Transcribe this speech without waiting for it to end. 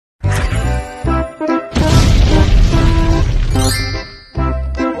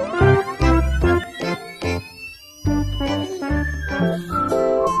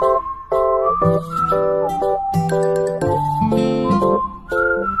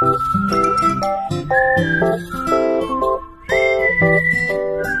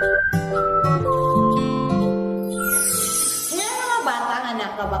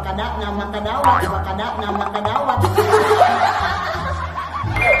Makadap na makadawat, makadap na makadawat.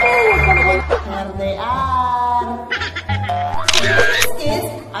 Here they are. This is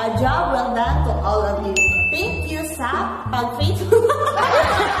a job well done to all of you. Thank you sa pag-faithful.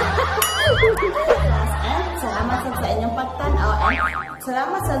 And salamat sa inyong pagtanaw. And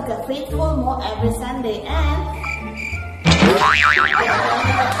salamat sa faithful mo every Sunday. And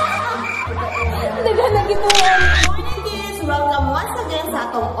welcome once again sa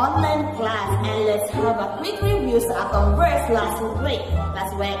atong online class, and let's have a quick review sa atong verse last week.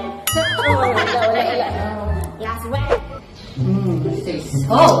 Last week. This is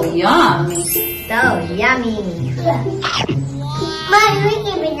so yummy. So yummy. Mommy, we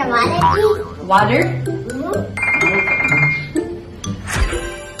give me the water, please. Water?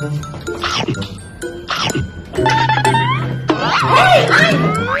 Hey,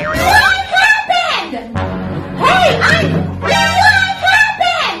 what happened? Hey, what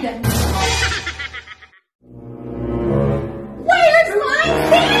happened? Where's my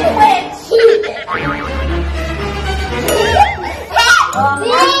sandwich?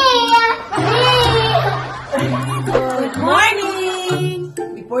 Good morning!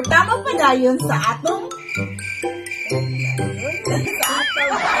 Before tama pa na yun sa atong...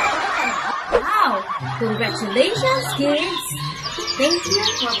 Wow! Congratulations, kids! Thank you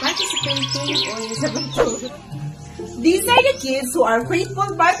for participating on the These are the kids who are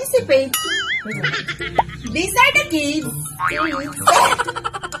faithful participate. These are the kids.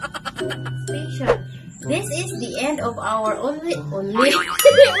 This is the end of our only.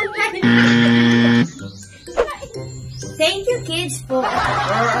 Thank you, kids, for.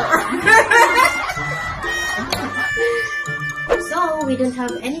 So we don't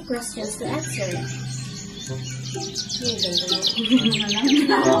have any questions to answer.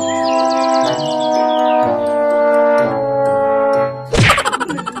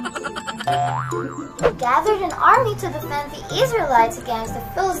 Gathered an army to defend the Israelites against the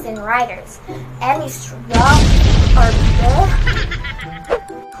Philistine riders. Any strong or good?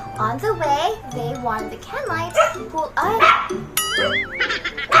 On the way, they warned the Canaanites who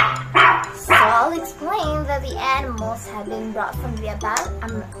Saul explained that the animals had been brought from the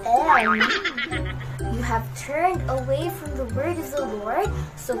You have turned away from the word of the Lord,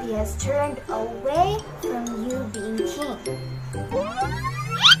 so he has turned away from you being king.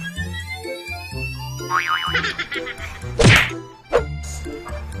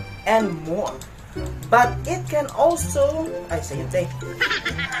 And more. But it can also,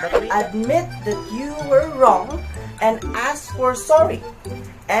 admit that you were wrong and ask for sorry.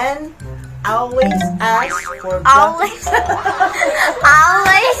 And always ask for Always.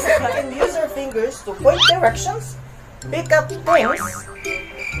 And use your fingers to point directions, pick up things.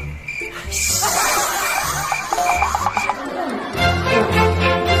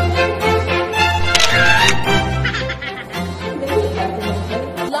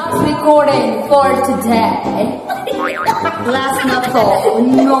 Recording for today. Last na to.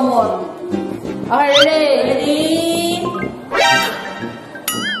 No more. Ready?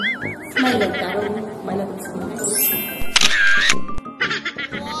 Smile ka. Smile ka.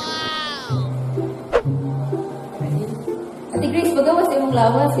 Ate Grace, bagawas yung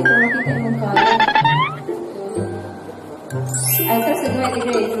lawas. Ito makita yung kaya. Answer sa Ate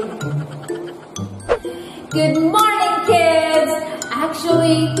Grace. Good morning, kids!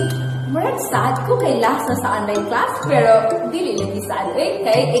 Actually, marag sad ko kay last na sa online class, pero dili lagi sad kay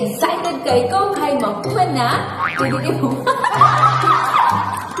excited kay ko kay magtuwa na.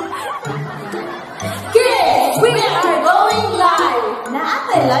 Kids, we are going live!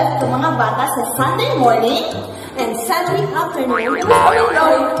 Naatay live sa mga bata sa Sunday morning and Sunday afternoon.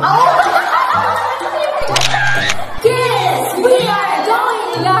 Kids, we are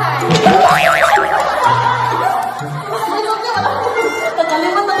going live!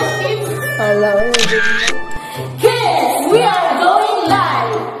 Hello. Kids, we are going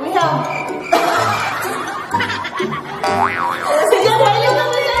live! We have...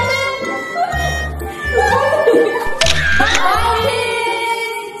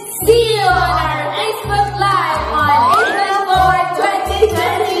 See you on our Facebook Live on April 4,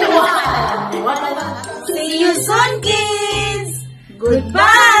 2021! See you soon, kids!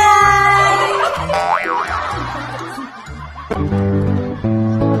 Goodbye!